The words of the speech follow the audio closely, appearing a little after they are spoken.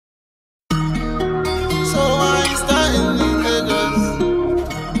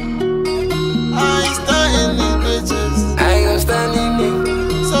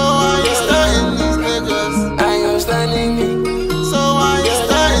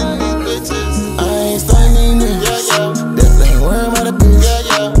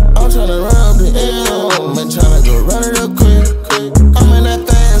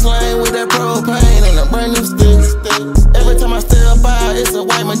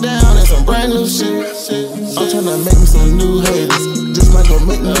brand new shit. I'm tryna make me some new haters. Just might go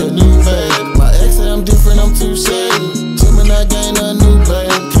make me a new babe. My ex say I'm different, I'm too shady. Gemini gain a new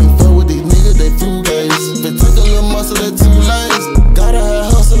babe. Can't fuck with these niggas, they fugazi. If it take a little muscle, they too lazy. Gotta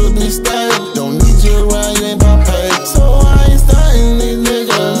have hustle to be stable. Don't need you around, you ain't about pay. So I ain't starting these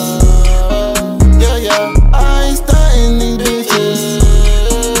niggas. Yeah, yeah. I ain't starting these bitches.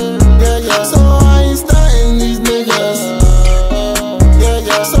 Yeah, yeah. So I ain't starting these niggas. Yeah,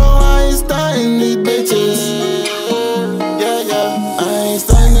 yeah. So I ain't starting these bitches. Yeah, yeah. I ain't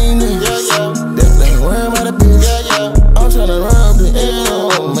starting these niggas. Yeah, yeah. Definitely ain't worrying about a bitch. Yeah, yeah. I'm tryna run up the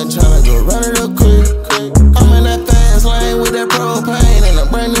end. Man, tryna go run it up quick. I'm in that fast lane with that propane and a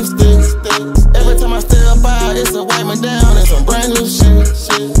brand new stick. Every time I step out, it's a wipe me down and some brand new shit.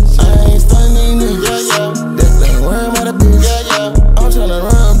 I ain't starting these niggas. Yeah, yeah. Definitely ain't worrying about a bitch. Yeah, yeah. I'm tryna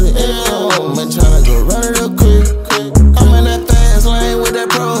run up the end. Man, tryna go run it up quick. I'm in that fast lane with that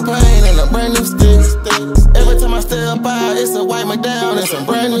propane and a brand new stick. Every time I step out, it's a wipe me down and some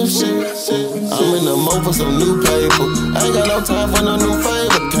brand new shit. I'm in the mode for some new paper. I ain't got no time for no new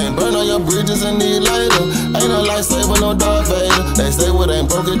favor. Can't burn all your bridges and need later. Ain't no lightsaber, no Darth Vader. They say what ain't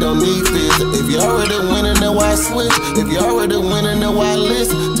broke, it don't need fix. If you already winning, then why switch? If you already winning, then why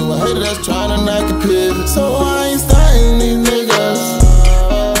listen to a hater that's trying to knock a pivot? So I ain't starting these niggas.